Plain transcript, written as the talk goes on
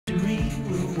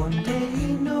One day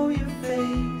you know your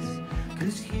face,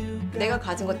 'cause you 내가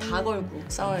가진 거 다 걸고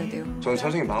싸워야 돼요. 전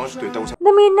선생님 망할 수도 있다고 생각.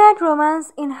 The Midnight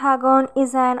Romance in Hagwon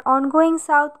is an ongoing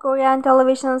South Korean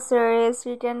television series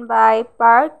written by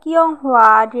Park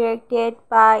Kyung-hwa, directed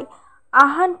by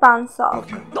아한 반석.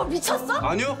 너 미쳤어?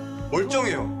 아니요,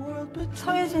 멀쩡해요.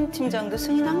 서예진 팀장도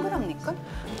승인한 거랍니까?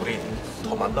 우리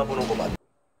더 만나보는 거 맞.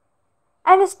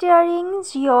 And starring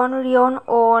Jeon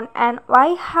Ryeon-on and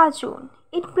Wai Ha-jun.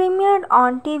 It premiered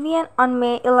on TVN on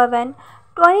May 11,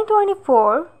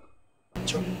 2024.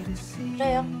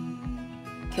 그래요.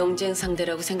 경쟁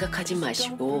상대라고 생각하지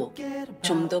마시고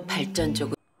좀 더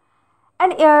발전적으로.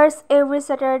 And airs every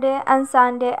Saturday and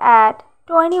Sunday at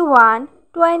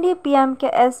 21:20 p.m.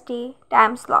 KST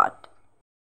time slot.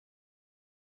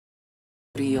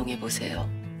 이용해 보세요.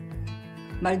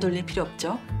 말 돌릴 필요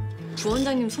없죠?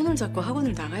 부원장님 손을 잡고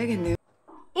학원을 나가야겠네요.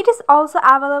 It is also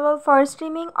available for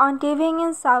streaming on TVN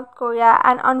in South Korea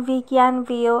and on Viki and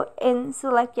Vio in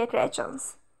selected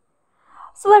regions.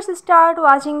 So let's start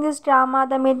watching this drama,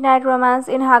 The Midnight Romance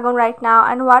in Hagwon, right now.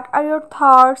 And what are your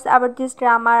thoughts about this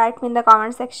drama? Write me in the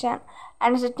comment section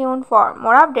and stay tuned for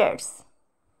more updates.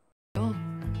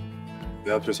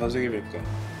 왜 하필 선생님일까?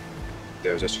 내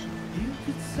여자친구.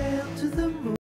 could sail to the moon.